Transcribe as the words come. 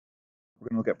We're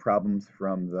going to look at problems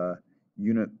from the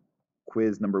unit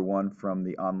quiz number 1 from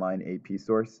the online AP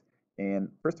source. And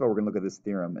first of all, we're going to look at this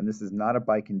theorem. And this is not a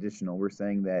biconditional. We're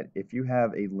saying that if you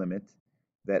have a limit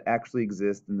that actually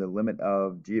exists and the limit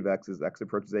of g of x as x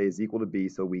approaches a is equal to b,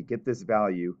 so we get this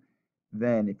value,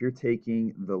 then if you're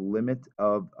taking the limit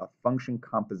of a function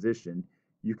composition,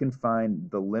 you can find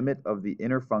the limit of the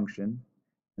inner function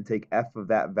and take f of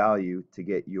that value to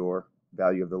get your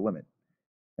value of the limit.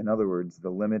 In other words, the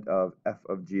limit of f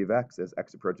of g of x as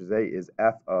x approaches a is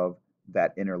f of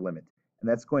that inner limit. And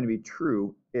that's going to be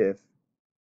true if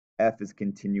f is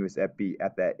continuous at b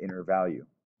at that inner value.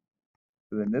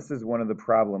 So then this is one of the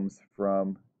problems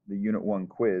from the Unit 1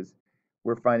 quiz.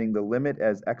 We're finding the limit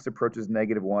as x approaches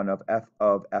 -1 of f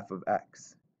of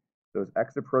x. So as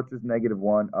x approaches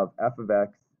 -1 of f of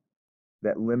x,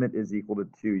 that limit is equal to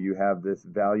 2. You have this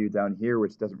value down here,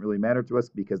 which doesn't really matter to us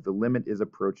because the limit is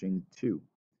approaching 2.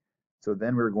 So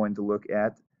then we're going to look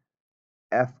at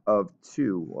f of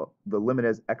 2. Well, the limit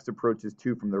as x approaches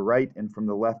 2 from the right and from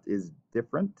the left is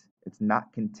different. It's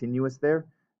not continuous there.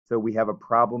 So we have a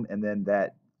problem, and then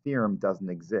that theorem doesn't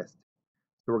exist.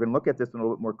 So we're going to look at this one a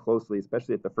little bit more closely,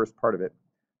 especially at the first part of it.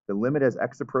 The limit as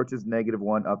x approaches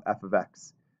 -1 of f of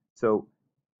x. So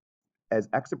as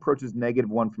x approaches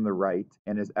 -1 from the right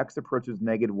and as x approaches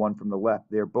 -1 from the left,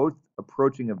 they're both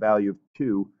approaching a value of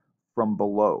 2 from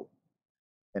below.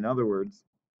 In other words,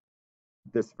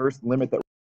 this first limit that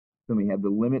we have the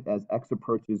limit as x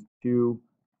approaches 2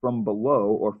 from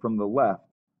below or from the left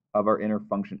of our inner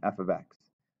function f of x.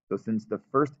 So since the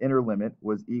first inner limit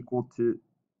was equal to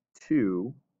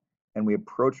 2 and we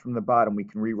approach from the bottom, we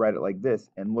can rewrite it like this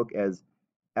and look as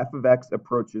f of x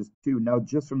approaches 2. Now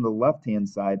just from the left-hand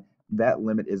side, that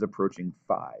limit is approaching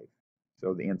 5.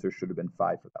 So the answer should have been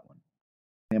 5 for that one.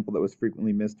 The example that was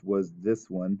frequently missed was this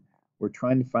one. We're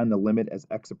trying to find the limit as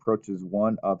x approaches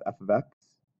 1 of f of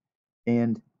x.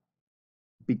 And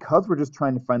because we're just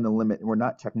trying to find the limit and we're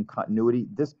not checking continuity,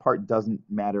 this part doesn't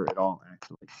matter at all,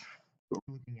 actually. What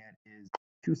we're looking at is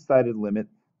two-sided limit,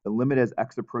 the limit as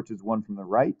x approaches 1 from the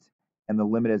right, and the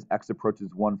limit as x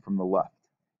approaches 1 from the left.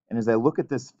 And as I look at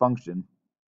this function,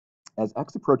 as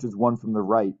x approaches 1 from the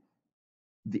right,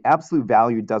 the absolute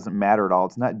value doesn't matter at all.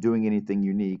 It's not doing anything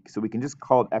unique, so we can just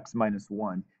call it x minus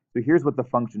 1. So here's what the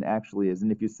function actually is,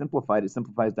 and if you simplify it, it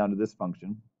simplifies down to this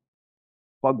function.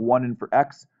 Plug 1 in for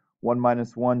x, 1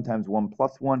 minus 1 times 1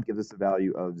 plus 1 gives us a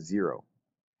value of 0.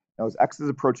 Now as x is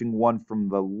approaching 1 from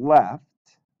the left,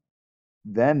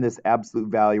 then this absolute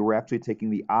value, we're actually taking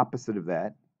the opposite of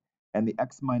that, and the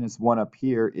x minus 1 up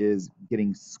here is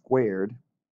getting squared,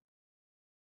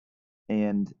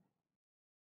 and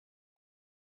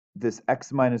this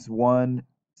x minus 1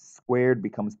 squared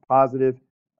becomes positive.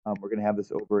 We're going to have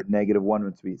this over -1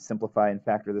 once we simplify and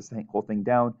factor this whole thing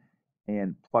down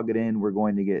and plug it in. We're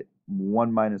going to get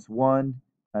 1 minus 1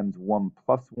 times 1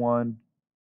 plus 1,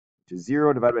 which is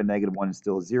 0, divided by -1 is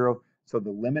still 0. So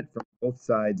the limit from both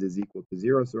sides is equal to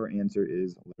 0, so our answer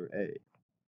is letter A.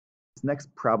 This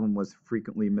next problem was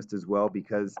frequently missed as well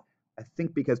because I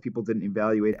think because people didn't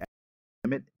evaluate as the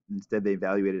limit, instead they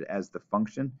evaluated it as the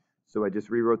function. So I just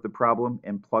rewrote the problem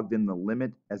and plugged in the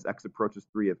limit as x approaches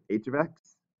 3 of h of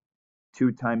x,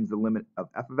 2 times the limit of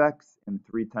f of x, and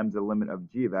 3 times the limit of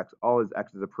g of x, all as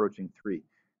x is approaching 3.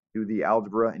 Do the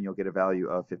algebra and you'll get a value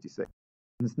of 56.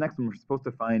 In this next one, we're supposed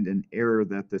to find an error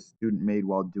that the student made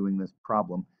while doing this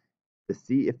problem to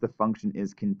see if the function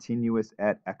is continuous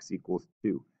at x equals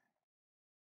 2.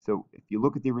 So if you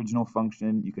look at the original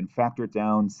function, you can factor it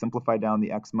down, simplify down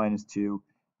the x minus 2,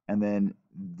 and then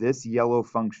this yellow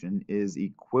function is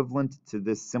equivalent to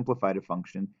this simplified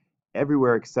function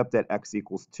everywhere except at x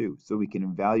equals 2. So we can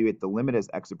evaluate the limit as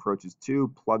x approaches 2,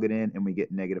 plug it in, and we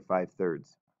get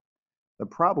 -5/3. The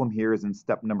problem here is in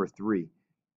step number 3.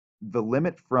 The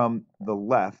limit from the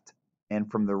left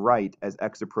and from the right as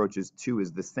x approaches 2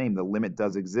 is the same. The limit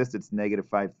does exist, it's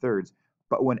 -5/3.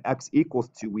 But when x equals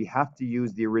 2, we have to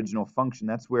use the original function.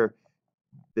 That's where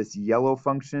this yellow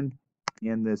function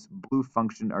and this blue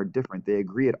function are different. They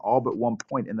agree at all but one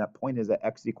point, and that point is at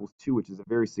x equals 2, which is a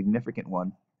very significant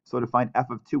one. So to find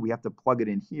f of 2, we have to plug it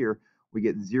in here. We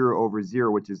get 0 over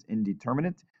 0, which is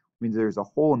indeterminate. It means there's a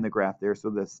hole in the graph there,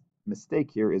 so this mistake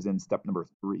here is in step number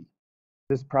 3.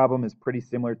 This problem is pretty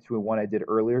similar to one I did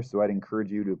earlier, so I'd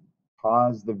encourage you to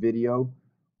pause the video,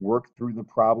 work through the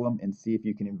problem, and see if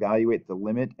you can evaluate the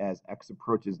limit as x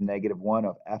approaches -1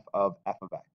 of f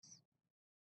of x.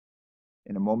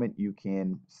 In a moment, you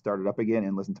can start it up again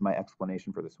and listen to my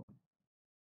explanation for this one.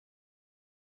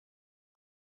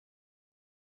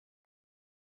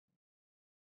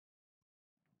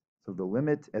 So the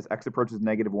limit as x approaches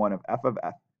 -1 of f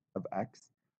of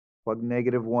x Plug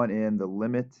 -1 in, the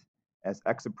limit as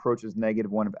x approaches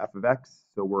 -1 of f of x.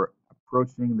 So we're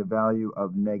approaching the value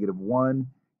of -1,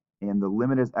 and the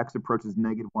limit as x approaches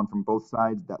 -1 from both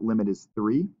sides, that limit is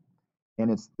 3. And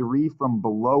it's 3 from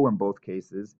below in both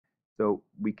cases. So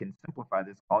we can simplify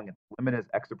this, calling it the limit as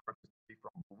x approaches 3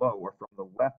 from below or from the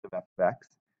left of f of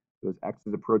x. So as x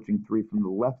is approaching 3 from the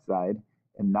left side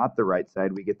and not the right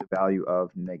side, we get the value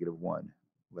of -1.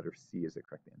 Letter C is the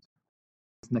correct answer.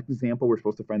 This next example, we're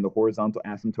supposed to find the horizontal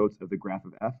asymptotes of the graph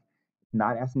of f. It's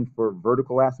not asking for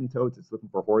vertical asymptotes, it's looking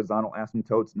for horizontal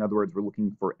asymptotes. In other words, we're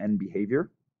looking for end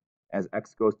behavior as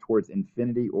x goes towards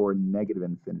infinity or negative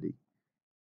infinity.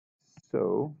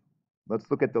 So let's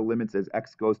look at the limits as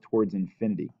x goes towards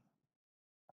infinity.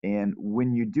 And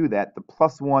when you do that, the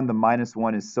 +1, the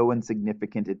 -1 is so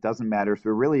insignificant, it doesn't matter. So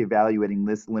we're really evaluating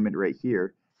this limit right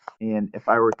here. And if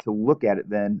I were to look at it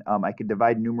then, I could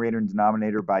divide numerator and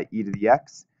denominator by e to the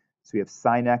x. So we have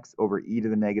sine x over e to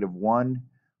the -1,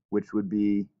 which would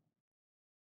be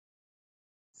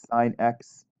sine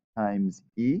x times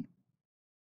e.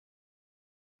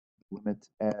 Limit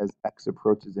as x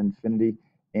approaches infinity.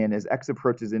 And as x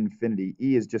approaches infinity,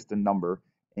 e is just a number,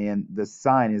 and the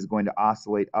sign is going to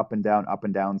oscillate up and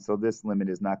down, so this limit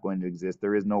is not going to exist.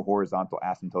 There is no horizontal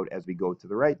asymptote as we go to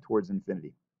the right towards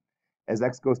infinity. As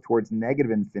x goes towards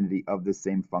negative infinity of the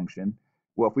same function,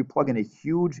 well, if we plug in a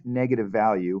huge negative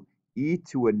value, e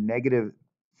to a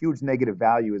huge negative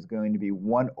value is going to be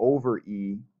 1 over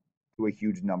e to a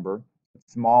huge number.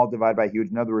 Small divided by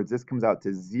huge. In other words, this comes out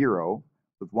to 0.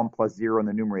 So it's 1 plus 0 in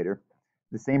the numerator.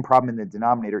 The same problem in the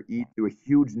denominator, e to a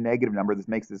huge negative number. This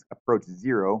makes this approach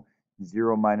 0.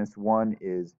 0 minus 1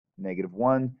 is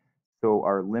 -1. So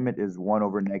our limit is 1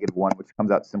 over -1, which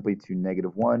comes out simply to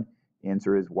 -1.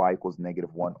 Answer is y equals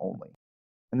 -1 only.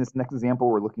 In this next example,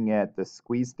 we're looking at the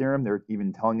squeeze theorem. They're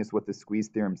even telling us what the squeeze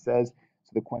theorem says.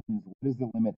 So the question is, what is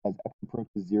the limit as x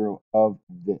approaches 0 of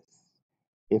this?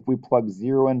 If we plug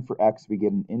 0 in for x, we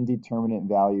get an indeterminate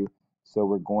value. So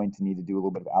we're going to need to do a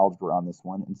little bit of algebra on this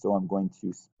one. And so I'm going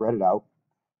to spread it out.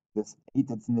 This 8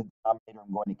 that's in the denominator,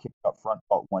 I'm going to kick up front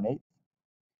about 1/8.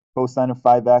 Cosine of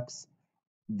 5x.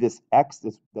 This x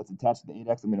that's attached to the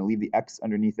 8x, I'm going to leave the x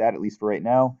underneath that, at least for right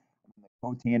now. And the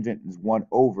cotangent is 1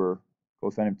 over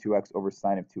cosine of 2x over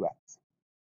sine of 2x.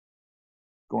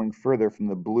 Going further from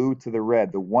the blue to the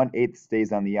red, the 1/8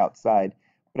 stays on the outside.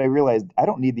 But I realized I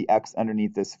don't need the x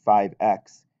underneath this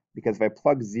 5x, because if I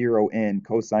plug 0 in,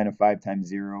 cosine of 5 times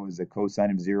 0 is a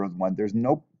cosine of 0 is 1. There's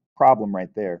no problem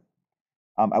right there.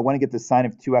 I want to get the sine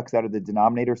of 2x out of the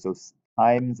denominator, so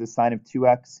times the sine of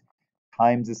 2x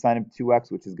times the sine of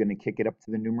 2x, which is going to kick it up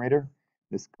to the numerator.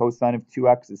 This cosine of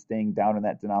 2x is staying down in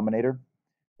that denominator.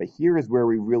 But here is where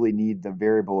we really need the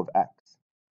variable of x.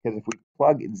 Because if we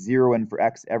plug 0 in for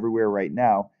x everywhere right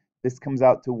now, this comes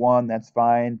out to 1, that's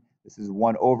fine. This is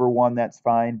 1 over 1, that's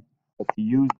fine. But to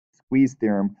use the squeeze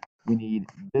theorem, we need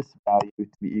this value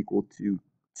to be equal to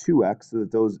 2x so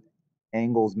that those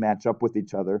angles match up with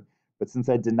each other. But since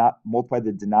I did not multiply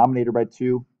the denominator by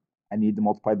 2, I need to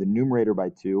multiply the numerator by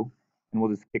 2. And we'll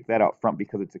just kick that out front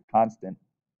because it's a constant.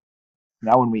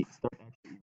 Now when we start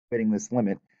actually fitting this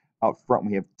limit, out front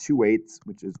we have 2/8,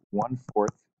 which is 1/4.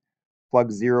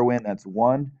 Plug 0 in, that's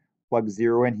 1. Plug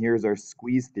 0 in, here's our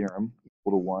squeeze theorem,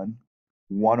 equal to 1.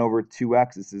 1 over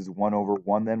 2x, this is 1 over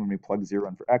 1 then. When we plug 0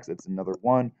 in for x, it's another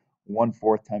 1.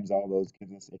 1/4 times all those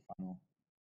gives us a final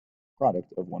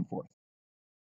product of 1/4.